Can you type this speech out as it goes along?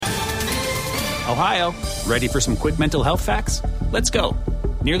Ohio, ready for some quick mental health facts? Let's go.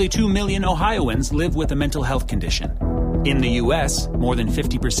 Nearly 2 million Ohioans live with a mental health condition. In the U.S., more than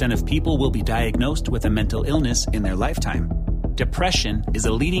 50% of people will be diagnosed with a mental illness in their lifetime. Depression is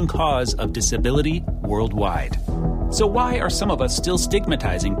a leading cause of disability worldwide. So why are some of us still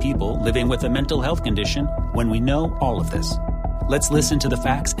stigmatizing people living with a mental health condition when we know all of this? Let's listen to the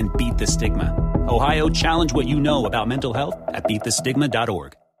facts and beat the stigma. Ohio, challenge what you know about mental health at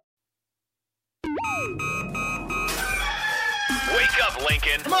beatthestigma.org. Wake up,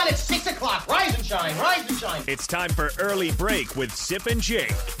 Lincoln. Come on, it's 6 o'clock. Rise and shine, rise and shine. It's time for Early Break with Sip and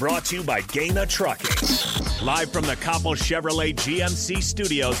Jake, brought to you by Gaina Trucking. Live from the Coppel Chevrolet GMC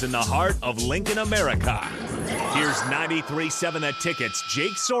studios in the heart of Lincoln, America. Here's 93.7 The Ticket's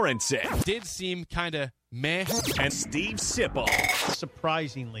Jake Sorensen. Did seem kind of meh. And Steve Sipple.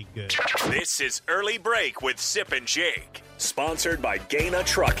 Surprisingly good. This is Early Break with Sip and Jake, sponsored by Gaina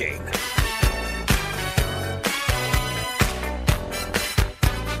Trucking.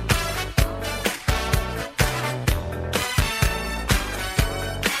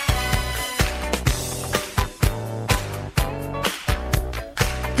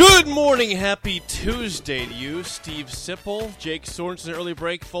 Good morning, happy Tuesday to you. Steve Sipple, Jake Sorensen, Early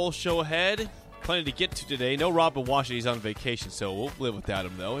Break, full show ahead. Plenty to get to today. No Robin Washington, he's on vacation, so we'll live without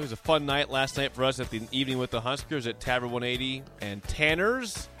him, though. It was a fun night last night for us at the Evening with the Huskers at Tavern 180 and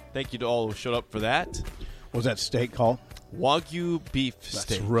Tanner's. Thank you to all who showed up for that. What was that steak called? Wagyu beef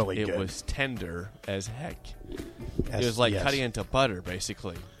steak. That's really good. It was tender as heck. Yes, It was like yes. cutting into butter,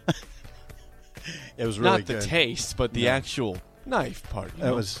 basically. It was really Not the good. taste, but the actual knife part. You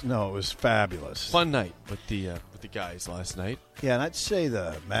know? It was fabulous. Fun night with the guys last night. Yeah, and I'd say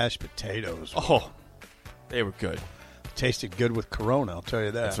the mashed potatoes They were good. tasted good with Corona, I'll tell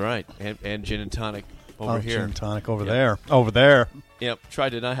you that. That's right. And gin and tonic over here. Gin and tonic over there. Over there. Yep. Tried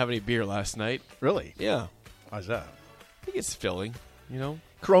to not have any beer last night. Really? Yeah. Why's that? I think it's filling, you know?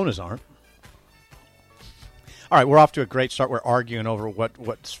 Coronas aren't. All right, we're off to a great start. We're arguing over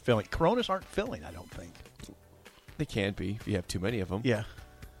what's filling. Coronas aren't filling, I don't think. They can be if you have too many of them. Yeah.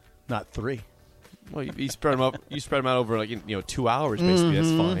 Not 3. Well, you spread them up. You spread them out over 2 hours. Basically, that's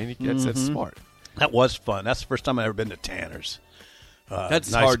fine. That's smart. That was fun. That's the first time I've ever been to Tanner's.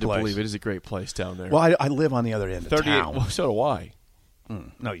 That's nice hard place. to believe. It is a great place down there. Well, I live on the other end of 38. town. Well, so do I.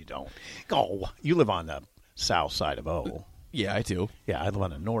 No, you don't. Oh, you live on the south side of O. Yeah, I do. Yeah, I live on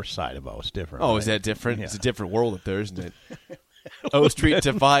the north side of O. It's different. Oh, right? is that different? Yeah. It's a different world up there, isn't it? O Street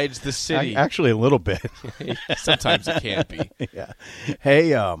divides the city. Actually, a little bit. Sometimes it can be. Yeah.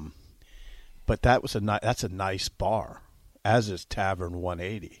 Hey, but that's a nice bar, as is Tavern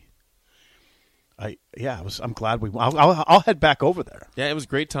 180. I'm glad I'll head back over there. Yeah, it was a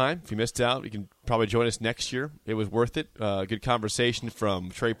great time. If you missed out, you can probably join us next year. It was worth it. Good conversation from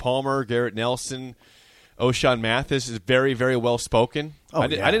Trey Palmer, Garrett Nelson. O'Shawn Mathis is very, very well spoken. I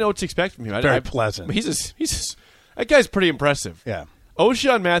didn't know what to expect from him. Very pleasant. That guy's pretty impressive. Yeah.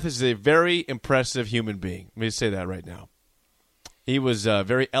 O'Shawn Mathis is a very impressive human being. Let me just say that right now. He was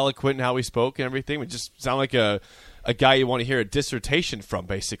very eloquent in how he spoke and everything. It just sounded like a guy you want to hear a dissertation from,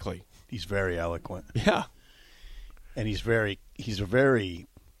 basically. He's very eloquent. Yeah. And he's a very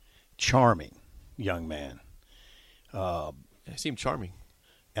charming young man. He seemed charming.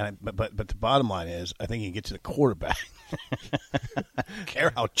 But the bottom line is, I think he gets to the quarterback. I don't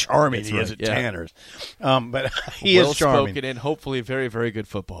care how charming he is at Tanner's. But he is charming. Well-spoken and hopefully a very, very good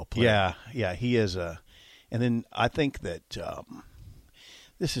football player. Yeah, he is and then I think that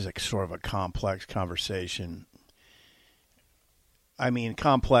this is sort of a complex conversation. I mean,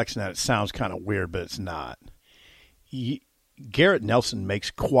 complex in that it sounds kind of weird, but it's not. Garrett Nelson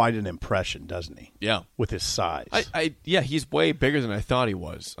makes quite an impression, doesn't he? Yeah, with his size. He's way bigger than I thought he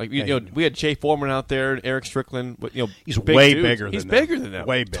was. Like we had Jay Foreman out there, and Eric Strickland. He's way dudes. bigger. He's than bigger them. than that.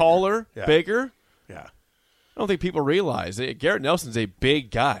 Way bigger. Taller, Yeah. bigger. Yeah, I don't think people realize that Garrett Nelson's a big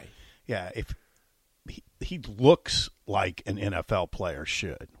guy. Yeah, if he looks like an NFL player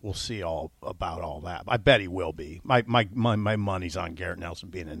should. We'll see all about all that. I bet he will be. My money's on Garrett Nelson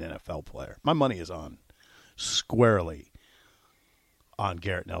being an NFL player. My money is on squarely on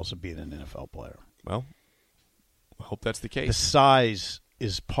Garrett Nelson being an NFL player. Well, I hope that's the case. The size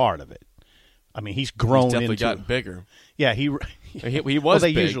is part of it. I mean, he's grown. He's definitely into gotten bigger. Yeah, he was. Well,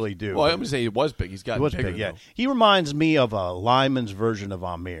 they big. usually do. Well, I'm going to say he was big. He's gotten bigger. Big, yeah. He reminds me of a lineman's version of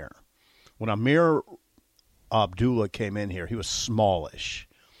Amir. When Amir Abdullah came in here, he was smallish.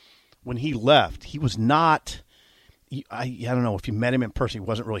 When he left, he was not. I don't know if you met him in person. He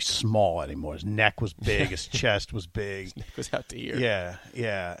wasn't really small anymore. His neck was big. His chest was big. His neck was out to here.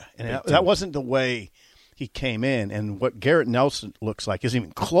 Yeah. And that wasn't the way he came in, and what Garrett Nelson looks like isn't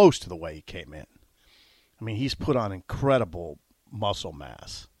even close to the way he came in. I mean, he's put on incredible muscle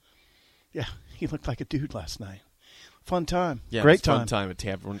mass. Yeah, he looked like a dude last night. Fun time. Yeah, great fun time. time at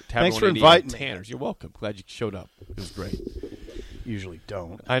Tavern. Thanks for inviting me. Tanner's. You're welcome. Glad you showed up. It was great. Usually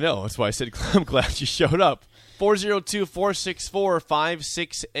don't. I know. That's why I said I'm glad you showed up.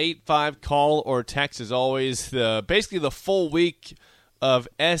 402-464-5685. Call or text as always. Basically the full week of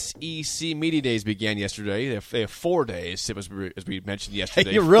SEC Media Days began yesterday. They have 4 days, as we mentioned yesterday.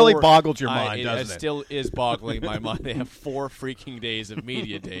 Hey, you really boggled your mind, doesn't it? It still is boggling my mind. They have 4 freaking days of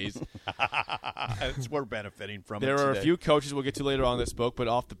Media Days. We're benefiting from There it are today. a few coaches we'll get to later on that spoke, but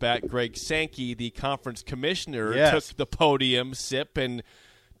off the bat, Greg Sankey, the conference commissioner, Yes. took the podium, and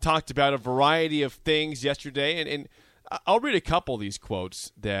talked about a variety of things yesterday. And I'll read a couple of these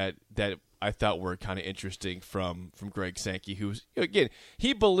quotes that I thought were kind of interesting from Greg Sankey, who's, again,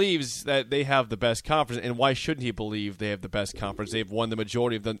 he believes that they have the best conference, and why shouldn't he believe they have the best conference? They've won the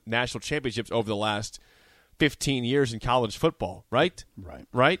majority of the national championships over the last 15 years in college football, right?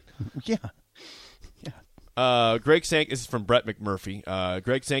 Right? Yeah. Greg Sankey, this is from Brett McMurphy.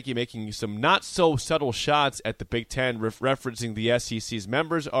 Greg Sankey making some not-so-subtle shots at the Big Ten, referencing the SEC's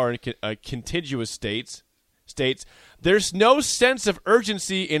members are in contiguous states. There's no sense of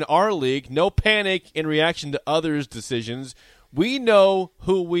urgency in our league, no panic in reaction to others' decisions. We know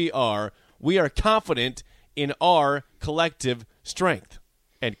who we are. We are confident in our collective strength.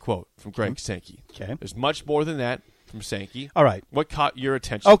 End quote from Greg Sankey. Okay. There's much more than that from Sankey. All right. What caught your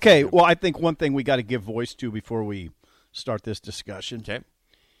attention? Okay, well, I think one thing we got to give voice to before we start this discussion. Okay.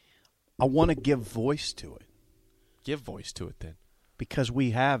 I want to give voice to it. Give voice to it then. Because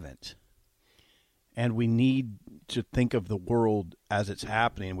we haven't. And we need to think of the world as it's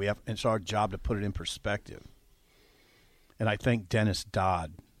happening. It's our job to put it in perspective. And I thank Dennis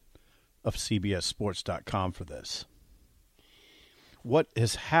Dodd of CBSSports.com for this. What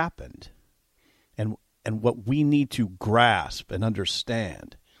has happened and what we need to grasp and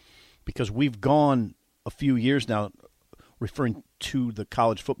understand, because we've gone a few years now referring to the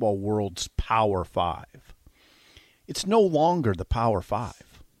college football world's Power Five. It's no longer the Power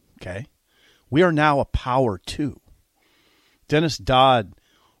Five, okay? We are now a Power Two. Dennis Dodd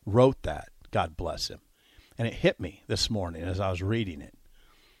wrote that, God bless him. And it hit me this morning as I was reading it.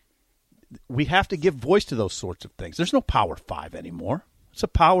 We have to give voice to those sorts of things. There's no Power Five anymore. It's a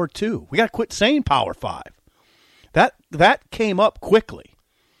Power Two. We got to quit saying Power Five. That came up quickly,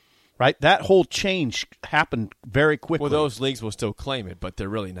 right? That whole change happened very quickly. Well, those leagues will still claim it, but they're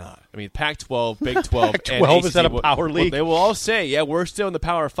really not. I mean, Pac-12, Big 12, Pac-12, and is that a ACC, power league? They will all say, yeah, we're still in the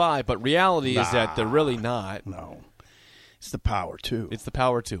Power 5, but reality is that they're really not. No. It's the Power Two. It's the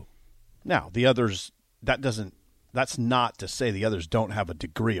Power 2. Now, the others, that's not to say the others don't have a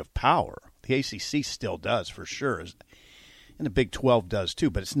degree of power. The ACC still does, for sure. And the Big 12 does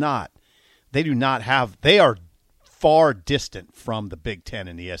too, but it's not. They do not have, they are far distant from the Big 10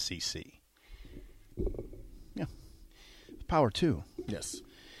 and the SEC. Yeah. Power 2. Yes.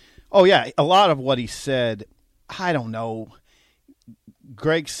 Oh, yeah. A lot of what he said, I don't know.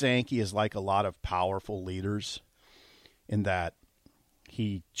 Greg Sankey is like a lot of powerful leaders in that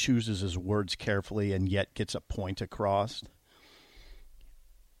he chooses his words carefully and yet gets a point across.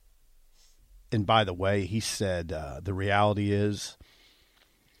 And by the way, he said the reality is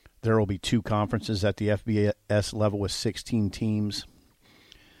there will be 2 conferences at the FBS level with 16 teams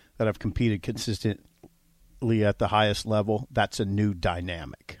that have competed consistently at the highest level. That's a new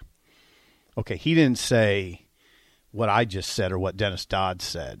dynamic. Okay, he didn't say what I just said or what Dennis Dodd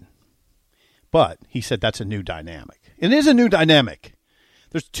said, but he said that's a new dynamic. It is a new dynamic.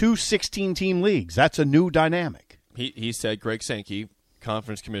 There's 2 16-team leagues. That's a new dynamic. He said, Greg Sankey,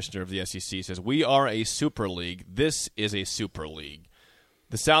 conference commissioner of the SEC, says, we are a super league. This is a super league.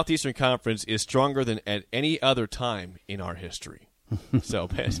 The Southeastern Conference is stronger than at any other time in our history. So,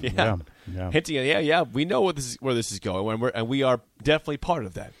 yeah. Hinting at, we know where this is going, and we are definitely part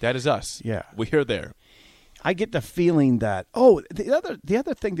of that. That is us. Yeah. We're there. I get the feeling that, the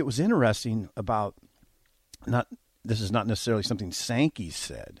other thing that was interesting about, this is not necessarily something Sankey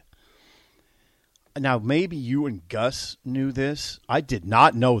said. Now, maybe you and Gus knew this. I did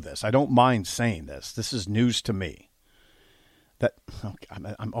not know this. I don't mind saying this. This is news to me.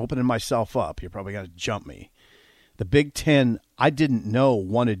 I'm opening myself up. You're probably going to jump me. The Big Ten, I didn't know,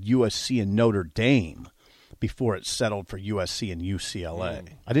 wanted USC and Notre Dame before it settled for USC and UCLA.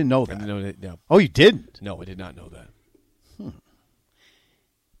 I didn't know that. I didn't know that. No. Oh, you didn't? No, I did not know that.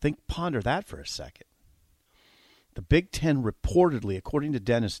 Ponder that for a second. The Big Ten reportedly, according to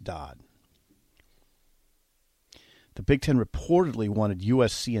Dennis Dodd, the Big Ten reportedly wanted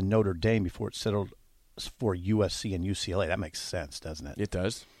USC and Notre Dame before it settled for USC and UCLA. That makes sense, doesn't it? It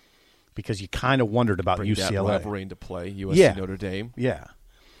does. Because you kind of wondered about Bring UCLA. that rivalry into play. USC, Yeah. Notre Dame. Yeah.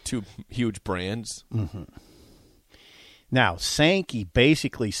 Two huge brands. Mm-hmm. Now, Sankey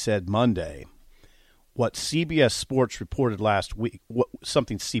basically said Monday what CBS Sports reported last week,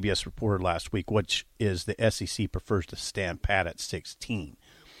 something CBS reported last week, which is the SEC prefers to stand pat at 16.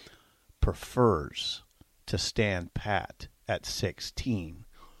 Prefers to stand pat at 16,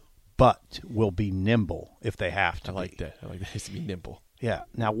 but will be nimble if they have to. I like that. I like that. It has to be nimble. Yeah.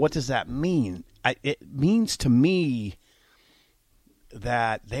 Now, what does that mean? It means to me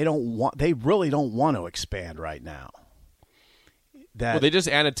that they really don't want to expand right now. Well, they just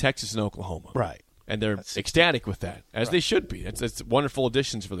added Texas and Oklahoma. Right. And they're ecstatic with that, as they should be. It's wonderful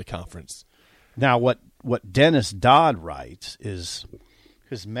additions for the conference. Now, what Dennis Dodd writes is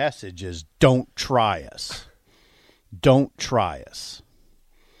his message is, don't try us. Don't try us.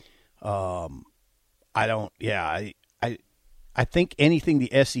 I think anything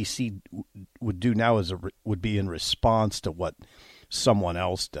the SEC would do now would be in response to what someone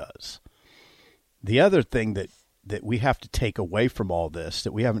else does. The other thing that we have to take away from all this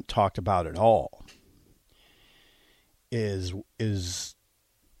that we haven't talked about at all is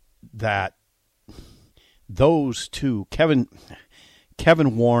that those two, Kevin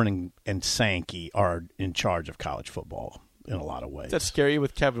Warren and Sankey, are in charge of college football in a lot of ways. Is that scary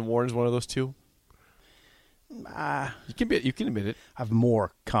with Kevin Warren as one of those two? You can admit it. I have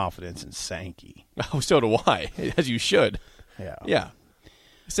more confidence in Sankey. Oh, so do I, as you should. Yeah.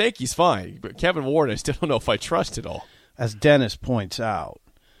 Sankey's fine, but Kevin Warren, I still don't know if I trust at all. As Dennis points out,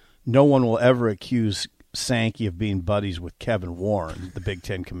 no one will ever accuse Sankey of being buddies with Kevin Warren, the Big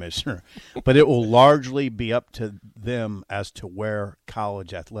Ten commissioner, but it will largely be up to them as to where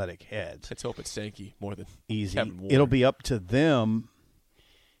college athletic heads. Let's hope it's Sankey more than Easy. Kevin Warren. It'll be up to them.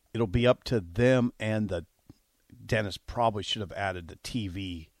 It'll be up to them, and Dennis probably should have added the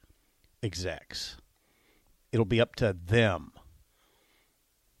TV execs. It'll be up to them.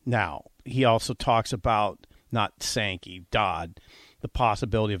 Now, he also talks about, not Sankey, Dodd, the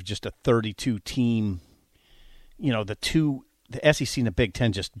possibility of just a 32-team, the SEC and the Big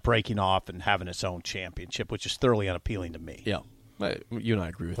Ten just breaking off and having its own championship, which is thoroughly unappealing to me. Yeah. You and I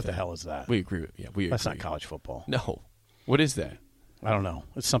agree with that. What the hell is that? We agree. That's not college football. No. What is that? I don't know.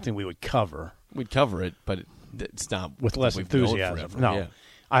 It's something we would cover. We'd cover it, but it's not with less we've known enthusiasm. forever. No. Yeah.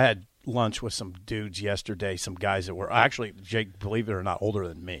 I had lunch with some dudes yesterday, some guys that were actually, Jake, believe it or not, older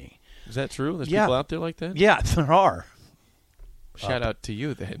than me. Is that true? There's people out there like that? Yeah, there are. Shout out to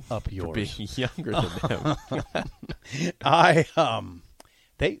you then. Up yours. For being younger than them.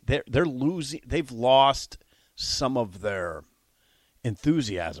 They're losing. They've lost some of their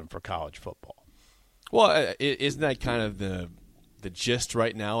enthusiasm for college football. Well, isn't that kind of the gist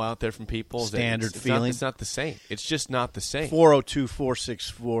right now out there from people? Standard feeling? It's not the same. It's just not the same.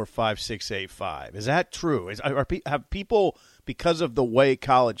 402-464-5685. Is that true? Have people, because of the way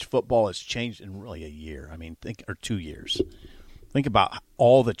college football has changed in really a year, or 2 years, think about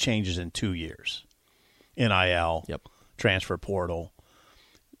all the changes in 2 years. NIL, transfer portal,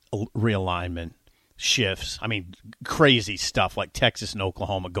 realignment, shifts. Crazy stuff like Texas and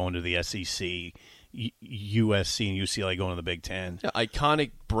Oklahoma going to the SEC, USC and UCLA going to the Big Ten. Yeah,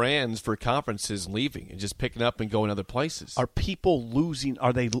 iconic brands for conferences leaving and just picking up and going other places. Are people losing?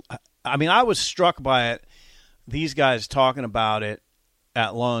 Are they? I was struck by it. These guys talking about it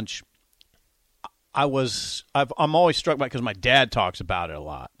at lunch. I'm always struck by it because my dad talks about it a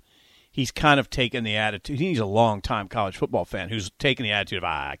lot. He's kind of taken the attitude. He's a long-time college football fan who's taken the attitude of,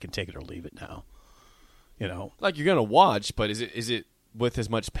 I can take it or leave it now. Like you're going to watch, but is it with as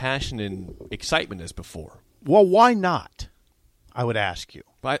much passion and excitement as before? Well, why not? I would ask you.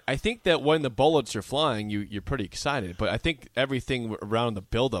 But I think that when the bullets are flying, you're pretty excited. But I think everything around the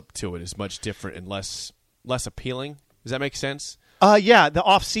build-up to it is much different and less appealing. Does that make sense? Yeah, the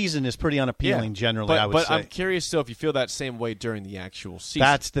off-season is pretty unappealing generally, I would say. But I'm curious, if you feel that same way during the actual season.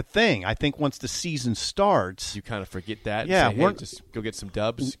 That's the thing. I think once the season starts, you kind of forget that. Yeah, and say, hey, just go get some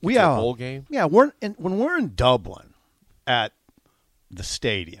dubs. Get to a bowl game. Yeah, when we're in Dublin at the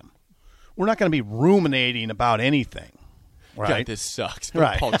stadium, we're not going to be ruminating about anything. Right? God, this sucks.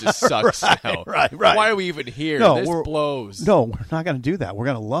 Right. Football just sucks now. Right. Why are we even here? This blows. No, we're not going to do that. We're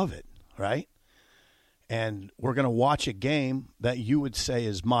going to love it, right? And we're going to watch a game that you would say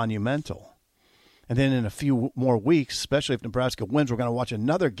is monumental. And then in a few more weeks, especially if Nebraska wins, we're going to watch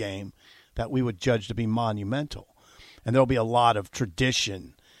another game that we would judge to be monumental. And there'll be a lot of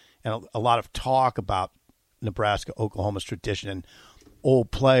tradition and a lot of talk about Nebraska, Oklahoma's tradition, and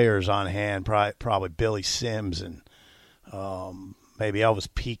old players on hand, probably Billy Sims and maybe Elvis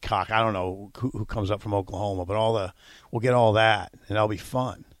Peacock. I don't know who comes up from Oklahoma, but we'll get all that, and that'll be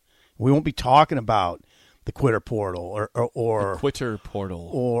fun. We won't be talking about the quitter portal or the quitter portal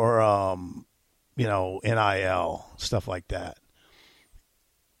or NIL, stuff like that.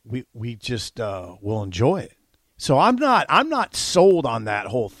 We just will enjoy it. So I'm not sold on that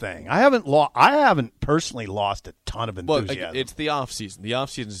whole thing. I haven't personally lost a ton of enthusiasm. Well, it's the off season. The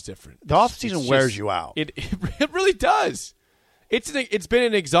off season is different. The off season wears you out. It really does. It's been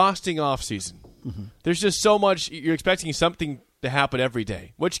an exhausting off season. Mm-hmm. There's just so much. You're expecting something to happen every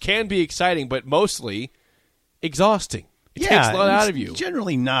day, which can be exciting, but mostly exhausting. It takes a lot out of you.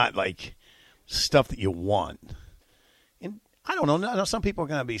 Generally not like stuff that you want. And I don't know. Some people are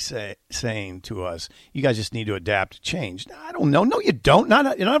going to be saying to us, you guys just need to adapt to change. I don't know. No, you don't. None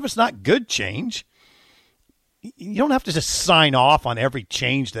of it's not good change. You don't have to just sign off on every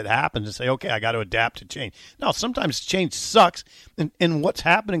change that happens and say, okay, I got to adapt to change. No, sometimes change sucks, and what's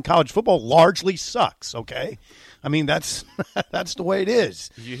happened in college football largely sucks, okay? I mean, that's the way it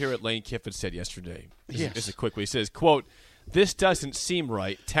is. Did you hear what Lane Kiffin said yesterday? Yes. Just quickly. He says, quote, "This doesn't seem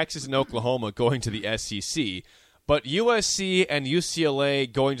right, Texas and Oklahoma going to the SEC, but USC and UCLA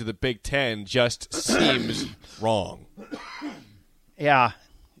going to the Big Ten just seems wrong." Yeah,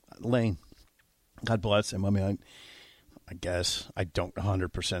 Lane. God bless him. I mean, I guess I don't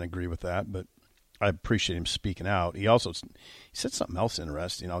 100% agree with that, but I appreciate him speaking out. He said something else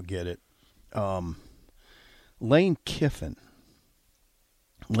interesting. I'll get it. Lane Kiffin.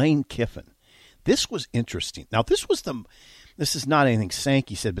 This was interesting. Now, this is not anything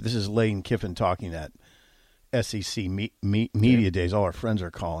Sankey said, but this is Lane Kiffin talking at SEC media days. All our friends are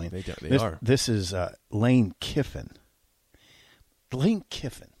calling. They are. This is Lane Kiffin. Lane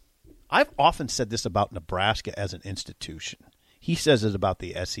Kiffin. I've often said this about Nebraska as an institution. He says it about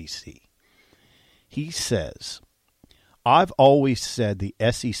the SEC. He says, I've always said the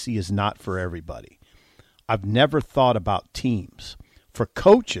SEC is not for everybody. I've never thought about teams. For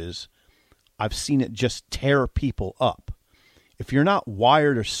coaches, I've seen it just tear people up. If you're not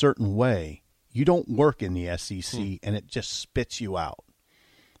wired a certain way, you don't work in the SEC, and it just spits you out.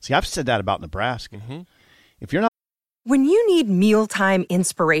 See, I've said that about Nebraska. Mm-hmm. If you're not When you need mealtime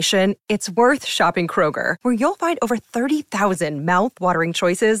inspiration, it's worth shopping Kroger, where you'll find over 30,000 mouth-watering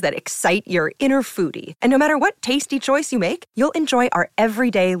choices that excite your inner foodie. And no matter what tasty choice you make, you'll enjoy our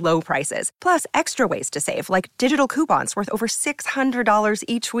everyday low prices, plus extra ways to save, like digital coupons worth over $600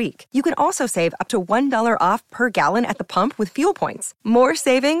 each week. You can also save up to $1 off per gallon at the pump with fuel points. More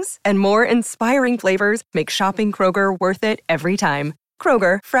savings and more inspiring flavors make shopping Kroger worth it every time.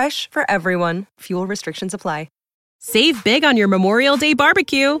 Kroger, fresh for everyone. Fuel restrictions apply. Save big on your Memorial Day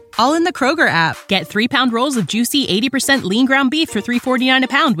barbecue, all in the Kroger app. Get 3-pound rolls of juicy 80% lean ground beef for $3.49 a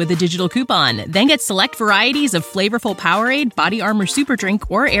pound with a digital coupon. Then get select varieties of flavorful Powerade, Body Armor Super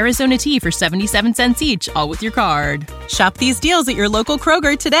Drink, or Arizona tea for 77 cents each, all with your card. Shop these deals at your local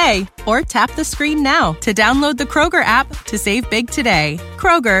Kroger today, or tap the screen now to download the Kroger app to save big today.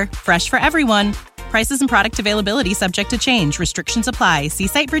 Kroger, fresh for everyone. Prices and product availability subject to change. Restrictions apply. See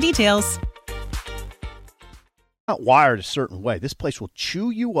site for details. not wired a certain way, this place will chew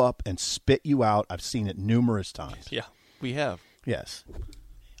you up and spit you out. I've seen it numerous times. Yeah, we have. Yes.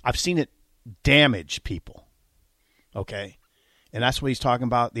 I've seen it damage people. Okay? And that's what he's talking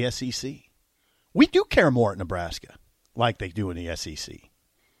about, the SEC. We do care more at Nebraska like they do in the SEC.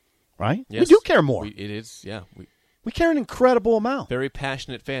 Right? Yes, we do care more. It is, yeah. We care an incredible amount. Very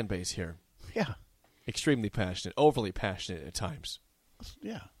passionate fan base here. Yeah. Extremely passionate, overly passionate at times.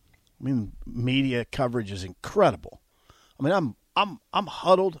 Yeah. I mean, media coverage is incredible. I mean, I'm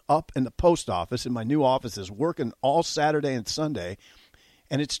huddled up in the post office in my new offices, working all Saturday and Sunday,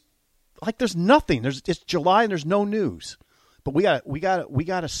 and it's like there's nothing. It's July and there's no news, but we got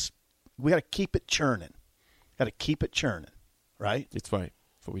to keep it churning. Got to keep it churning, right? It's right.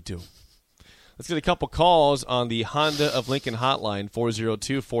 That's what we do. Let's get a couple calls on the Honda of Lincoln hotline,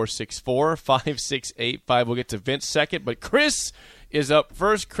 402-464-5685. We'll get to Vince second, but Chris is up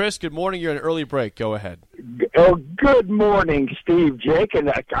first. Chris, good morning. You're on an early break. Go ahead. Oh, good morning, Steve, Jake.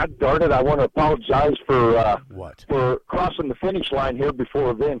 And God darn it, I want to apologize for crossing the finish line here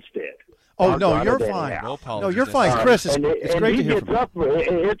before Vince did. Oh, no, you're fine. No apologies. No, you're fine, Chris. It's great to hear from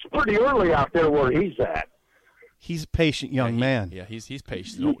you. It's pretty early out there where he's at. He's a patient young man. Yeah, he's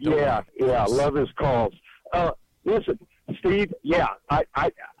patient. Yeah, love his calls. Listen, Steve, I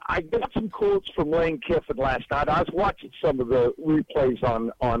got some quotes from Lane Kiffin last night. I was watching some of the replays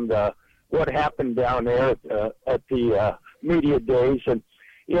on what happened down there at the media days, and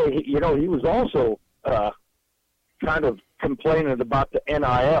he was also kind of complaining about the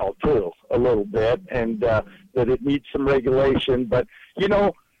NIL too a little bit, and that it needs some regulation. But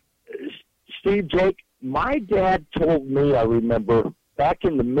Steve, Jake, my dad told me, I remember back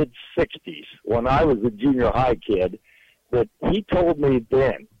in the mid '60s when I was a junior high kid, that he told me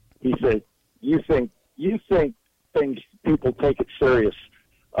then. He said, "You think things people take it serious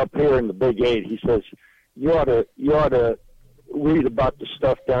up here in the Big 8?" He says, "You ought to read about the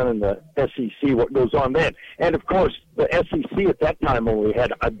stuff down in the SEC, what goes on then." And of course, the SEC at that time only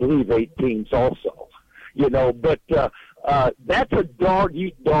had, I believe, 8 teams also. But that's a dog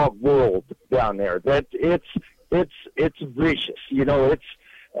eat dog world down there. That it's vicious.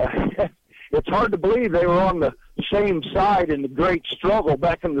 It's hard to believe they were on the same side in the great struggle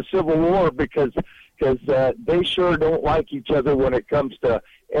back in the Civil War because they sure don't like each other when it comes to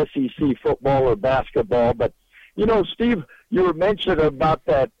SEC football or basketball. But, Steve, you were mentioning about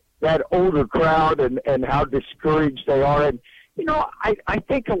that older crowd and how discouraged they are. And, I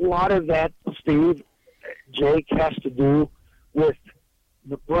think a lot of that, Steve, Jake, has to do with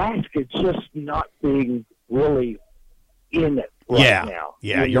Nebraska just not being really in it now.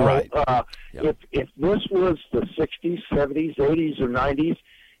 Yeah, you're right. If this was the 60s, 70s, 80s, or 90s,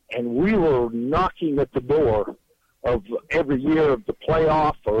 and we were knocking at the door of every year of the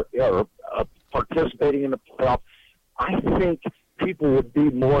playoff or participating in the playoff, I think people would be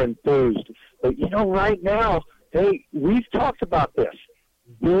more enthused. But, right now, we've talked about this.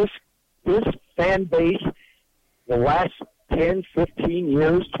 This fan base, the last 10, 15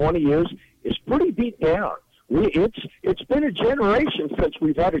 years, 20 years, is pretty beat down. It's been a generation since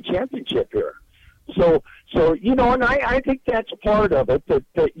we've had a championship here. So and I think that's part of it, that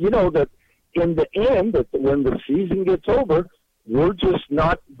in the end, that when the season gets over, we're just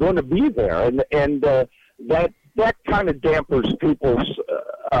not going to be there. And that kind of dampers people's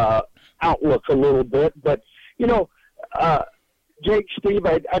outlook a little bit. But, Jake, Steve,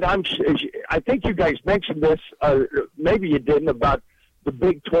 I think you guys mentioned this, maybe you didn't, about the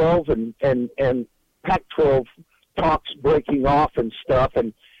Big 12 and Pac-12 talks breaking off and stuff.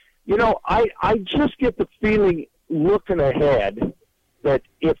 And, I just get the feeling looking ahead that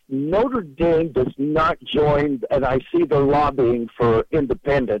if Notre Dame does not join, and I see they're lobbying for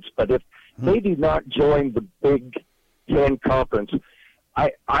independence, but if they do not join the Big 10 conference,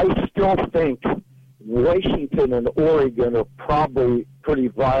 I still think Washington and Oregon are probably pretty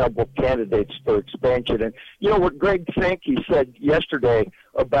viable candidates for expansion. And, what Greg Sankey said yesterday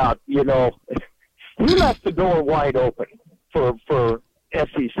about, he left the door wide open for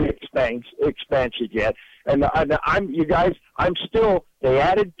SEC expansion yet. And I'm still, they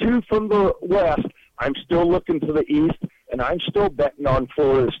added 2 from the West. I'm still looking to the East, and I'm still betting on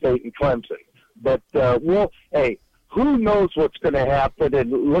Florida State and Clemson. But, hey, who knows what's going to happen,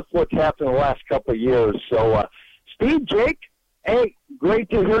 and look what's happened in the last couple of years. So, Steve, Jake, hey, great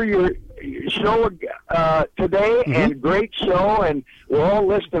to hear your show today, and great show, and we're all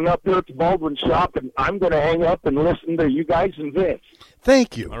listening up here at the Baldwin Shop, and I'm going to hang up and listen to you guys and Vince.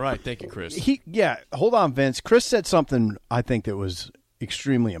 Thank you. All right, thank you, Chris. Hold on, Vince. Chris said something I think that was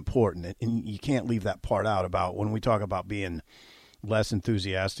extremely important, and you can't leave that part out about when we talk about being less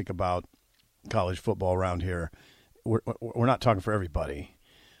enthusiastic about college football around here. We're not talking for everybody.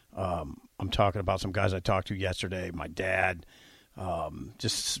 I'm talking about some guys I talked to yesterday, my dad,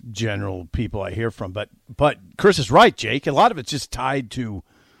 just general people I hear from. But Chris is right, Jake. A lot of it's just tied to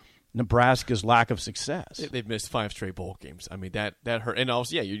Nebraska's lack of success. They've missed 5 straight bowl games. I mean, that hurt. And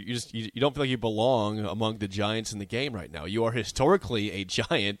also, you don't feel like you belong among the giants in the game right now. You are historically a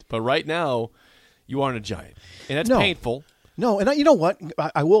giant, but right now you aren't a giant. And that's painful. No, and you know what?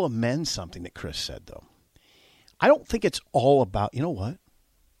 I will amend something that Chris said, though. I don't think it's all about, I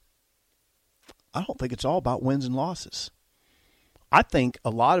don't think it's all about wins and losses. I think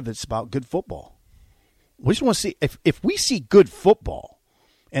a lot of it's about good football. We just want to see, if we see good football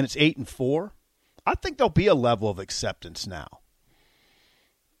and it's 8-4, I think there'll be a level of acceptance now.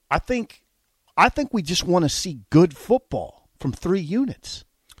 I think we just want to see good football from 3 units.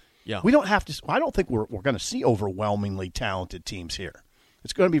 Yeah. We don't have to, I don't think we're going to see overwhelmingly talented teams here.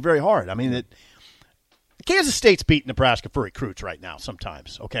 It's going to be very hard. I mean, Kansas State's beating Nebraska for recruits right now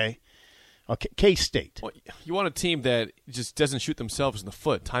sometimes, okay? K-State. Well, you want a team that just doesn't shoot themselves in the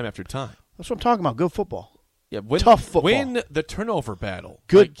foot time after time. That's what I'm talking about, good football. Yeah, tough football. Win the turnover battle.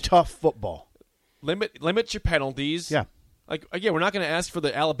 Good, tough football. Limit your penalties. Yeah. Again, we're not going to ask for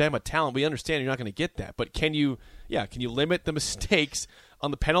the Alabama talent. We understand you're not going to get that. But can you limit the mistakes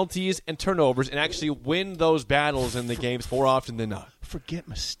on the penalties and turnovers and actually win those battles in the games more often than not? Forget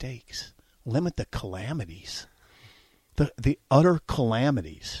mistakes. Limit the calamities, the utter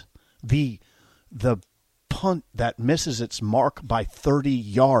calamities, the punt that misses its mark by 30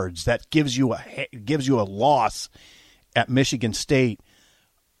 yards that gives you a loss at Michigan State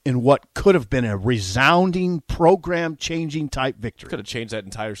in what could have been a resounding program-changing type victory. Could have changed that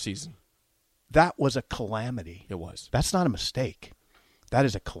entire season. That was a calamity. It was. That's not a mistake. That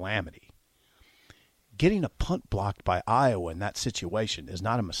is a calamity. Getting a punt blocked by Iowa in that situation is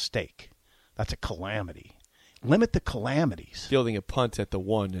not a mistake. That's a calamity. Limit the calamities. Fielding a punt at the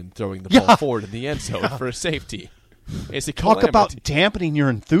 1 and throwing the ball forward in the end zone for a safety. It's a calamity. Talk about dampening your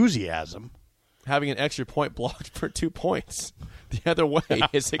enthusiasm. Having an extra point blocked for 2 points the other way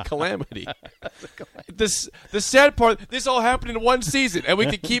is a calamity. The sad part, this all happened in one season, and we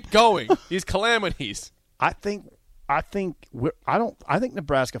can keep going. These calamities. I think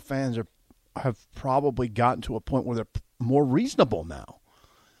Nebraska fans have probably gotten to a point where they're more reasonable now.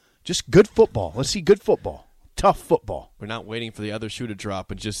 Just good football. Let's see good football. Tough football. We're not waiting for the other shoe to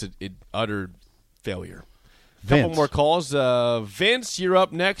drop and just an utter failure. Vince. Couple more calls. Vince, you're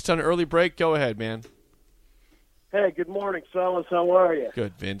up next on Early Break. Go ahead, man. Hey, good morning, fellas. How are you?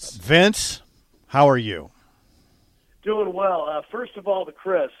 Good, Vince. Vince, how are you? Doing well. First of all, to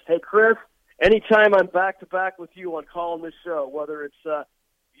Chris. Hey, Chris, anytime I'm back-to-back with you on calling this show, whether it's 1-2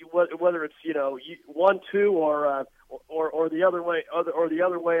 or the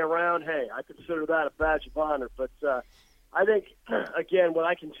other way around, hey, I consider that a badge of honor. But I think, again, what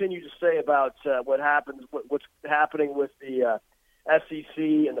I continue to say about what's happening with the SEC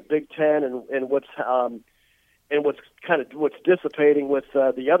and the Big Ten and what's dissipating with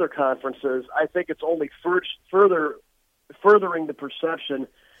the other conferences, I think it's only furthering the perception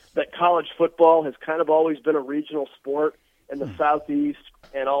that college football has kind of always been a regional sport in the Southeast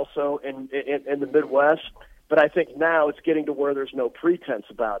and also in the Midwest. But I think now it's getting to where there's no pretense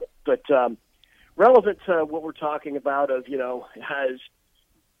about it. But relevant to what we're talking about of, has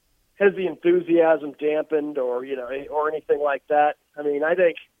the enthusiasm dampened or anything like that? I mean, I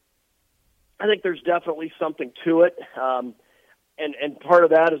think there's definitely something to it. And part of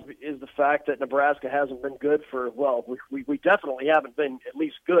that is the fact that Nebraska hasn't been good we definitely haven't been at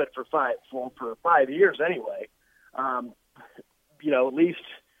least good for 5 years anyway. At least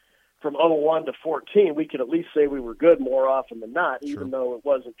from 2001 to 2014, we could at least say we were good more often than not, even though it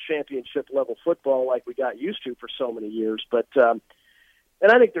wasn't championship level football like we got used to for so many years. But and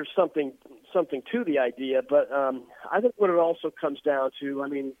I think there's something to the idea. But I think what it also comes down to, I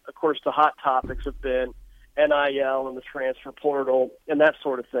mean, of course, the hot topics have been NIL and the transfer portal and that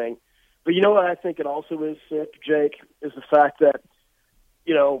sort of thing. But you know what I think it also is, Jake, is the fact that,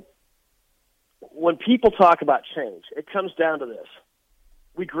 when people talk about change, it comes down to this.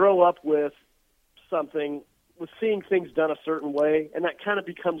 We grow up with seeing things done a certain way, and that kind of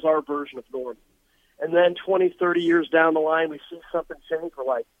becomes our version of normal. And then 20, 30 years down the line, we see something change. We're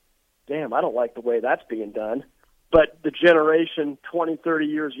like, damn, I don't like the way that's being done. But the generation 20, 30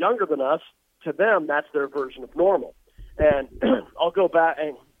 years younger than us, to them, that's their version of normal. And I'll go back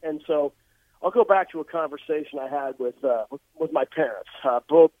to a conversation I had with my parents,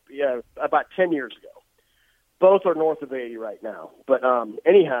 about 10 years ago. Both are north of 80 right now. But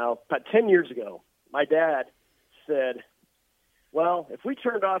anyhow, about 10 years ago, my dad said, well, if we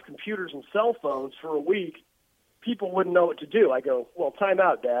turned off computers and cell phones for a week, people wouldn't know what to do. I go, well, time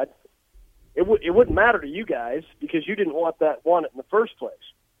out, Dad. It wouldn't matter to you guys because you didn't want it in the first place.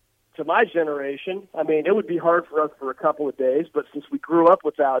 To my generation, I mean, it would be hard for us for a couple of days, but since we grew up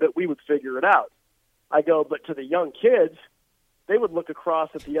without it, we would figure it out. I go, but to the young kids, they would look across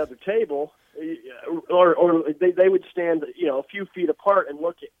at the other table, or they would stand, a few feet apart and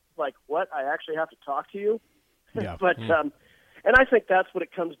look at, like, what? I actually have to talk to you? Yeah. But and I think that's what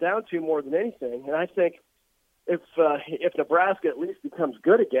it comes down to more than anything. And I think if Nebraska at least becomes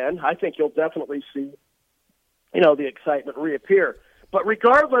good again, I think you'll definitely see, the excitement reappear. But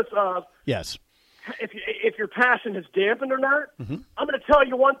regardless of yes, if your passion has dampened or not, I'm going to tell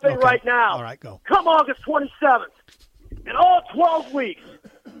you one thing right now. All right, go. Come August 27th, in all 12 weeks,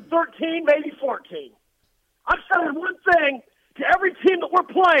 13, maybe 14, I'm saying one thing to every team that we're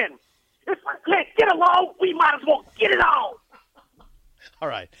playing. If we can't get along, we might as well get it on. All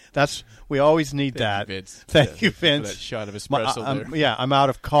right. We always need that. You, Vince. Thank you, Vince. For that shot of espresso there. I'm out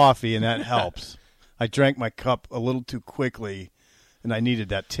of coffee, and that helps. I drank my cup a little too quickly, and I needed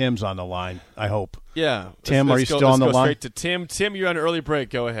that. Tim's on the line, I hope. Yeah. Tim, are you still on the line? Let's go straight to Tim. Tim, you're on an early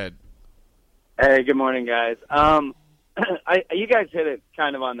break. Go ahead. Hey, good morning, guys. You guys hit it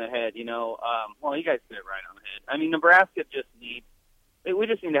kind of on the head, you guys hit it right on the head. I mean, Nebraska we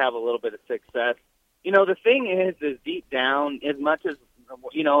just need to have a little bit of success. The thing is deep down, as much as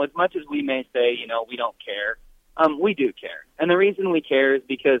we may say, we don't care, we do care. And the reason we care is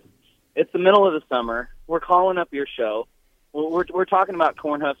because It's the middle of the summer. We're calling up your show. We're talking about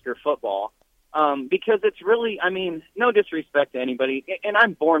Cornhusker football because it's really, I mean, no disrespect to anybody, and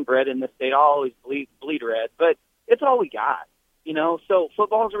I'm born bred in this state. I'll always bleed red, but it's all we got, you know. So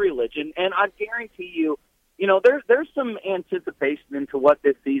football is a religion, and I guarantee you, you know, there's some anticipation into what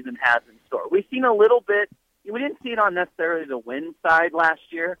this season has in store. We've seen a little bit. We didn't see it on necessarily the win side last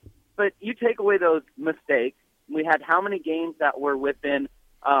year, but you take away those mistakes. We had how many games that were within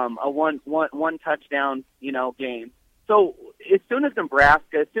a one touchdown, you know, game. So as soon as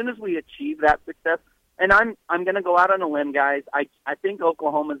Nebraska, as soon as we achieve that success, and I'm going to go out on a limb, guys. I think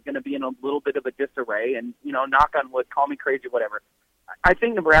Oklahoma is going to be in a little bit of a disarray, and you know, knock on wood, call me crazy, whatever. I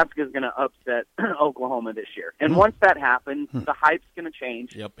think Nebraska is going to upset Oklahoma this year, and once that happens, the hype's going to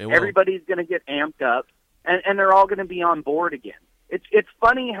change. Yep, it will. Everybody's going to get amped up, and they're all going to be on board again. It's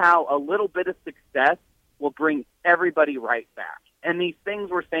funny how a little bit of success will bring everybody right back. And these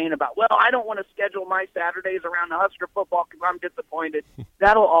things we're saying about, well, I don't want to schedule my Saturdays around the Husker football because I'm disappointed.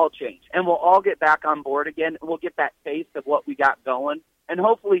 That'll all change, and we'll all get back on board again. We'll get that taste of what we got going, and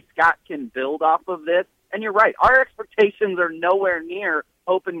hopefully Scott can build off of this. And you're right, our expectations are nowhere near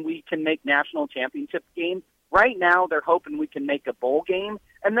hoping we can make national championship games. Right now, they're hoping we can make a bowl game,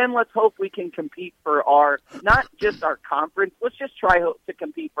 and then let's hope we can compete for our, not just our conference, let's just try to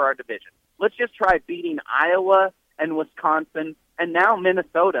compete for our division. Let's just try beating Iowa and Wisconsin and now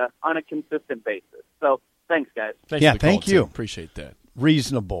Minnesota on a consistent basis. So thanks, guys. Thanks yeah, for the call, thank you. Tim. Appreciate that.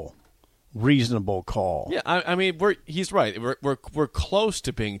 Reasonable call. Yeah, I mean, he's right. We're close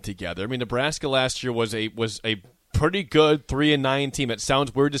to being together. I mean, Nebraska last year was a pretty good 3-9 team. It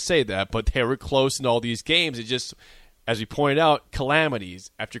sounds weird to say that, but they were close in all these games. It just, as we pointed out,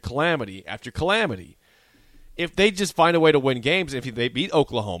 calamities after calamity after calamity. If they just find a way to win games, if they beat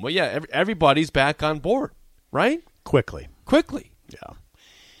Oklahoma, yeah, everybody's back on board, right? Quickly.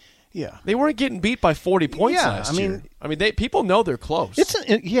 Yeah. They weren't getting beat by 40 points last year. I mean, people know they're close.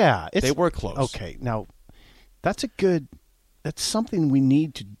 They were close. Okay, now that's something we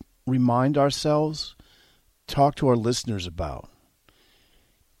need to remind ourselves, talk to our listeners about.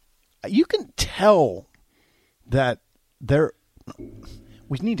 You can tell that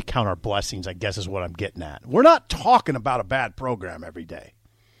we need to count our blessings, I guess is what I'm getting at. We're not talking about a bad program every day.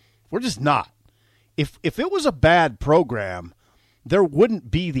 We're just not. If it was a bad program, there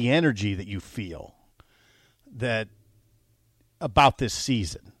wouldn't be the energy that you feel that about this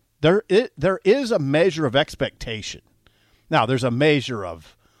season. There is a measure of expectation. Now, there's a measure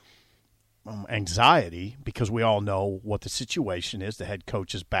of anxiety because we all know what the situation is. The head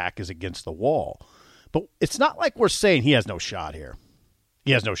coach's back is against the wall. But it's not like we're saying he has no shot here.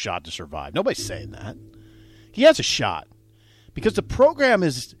 He has no shot to survive. Nobody's saying that. He has a shot because the program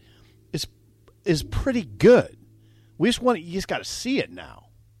is pretty good. You just got to see it now,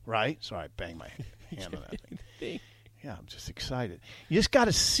 right? Sorry, I banged my hand on that thing. Yeah, I'm just excited. You just got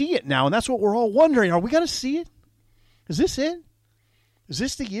to see it now, and that's what we're all wondering. Are we going to see it? Is this it? Is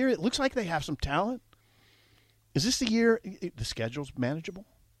this the year? It looks like they have some talent. Is this the year the schedule's manageable?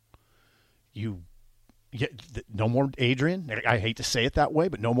 No more Adrian. I hate to say it that way,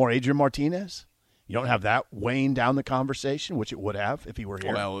 but no more Adrian Martinez. You don't have that weighing down the conversation, which it would have if he were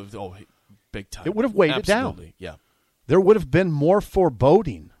here. Well, big time. It would have weighed Absolutely. It down. Yeah. There would have been more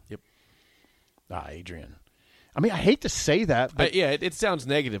foreboding. Yep. Adrian. I mean, I hate to say that, but it sounds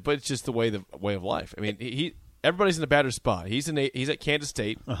negative, but it's just the way of life. I mean, everybody's in a better spot. He's at Kansas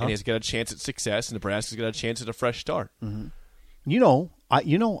State, and he's got a chance at success. And Nebraska's got a chance at a fresh start. Mm-hmm.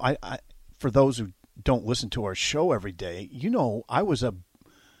 I for those who don't listen to our show every day, who was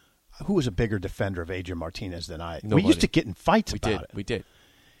a bigger defender of Adrian Martinez than I? Nobody. We used to get in fights about it. We did.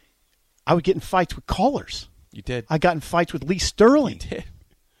 I would get in fights with callers. You did. I got in fights with Lee Sterling. You did.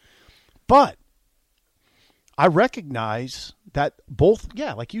 But I recognize that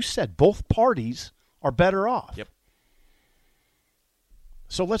like you said, both parties are better off. Yep.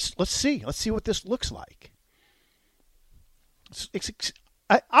 So let's see. Let's see what this looks like.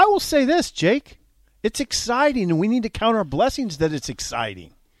 I will say this, Jake. It's exciting, and we need to count our blessings that it's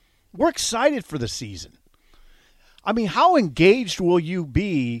exciting. We're excited for the season. I mean, how engaged will you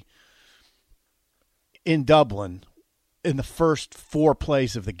be in Dublin in the first 4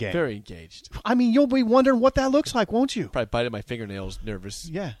 plays of the game? Very engaged. I mean, you'll be wondering what that looks like, won't you? Probably biting my fingernails, nervous.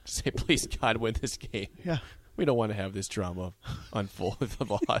 Yeah. Say, please, God, win this game. Yeah. We don't want to have this drama unfold with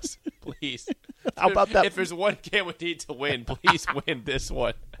the loss. Please. How about that? If there's one game we need to win, please win this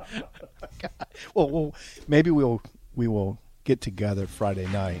one. Well, maybe we will get together Friday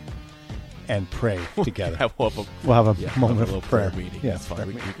night and pray together. We'll have a moment little of prayer meeting. Yeah, that's fine.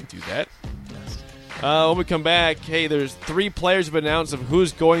 We can do that. Yes. When we come back, hey, there's 3 players have announced of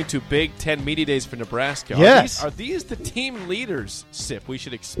who's going to Big Ten Media Days for Nebraska. Yes. Are these the team leaders, Sip, we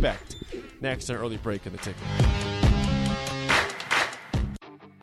should expect? Next, our early break in the ticket.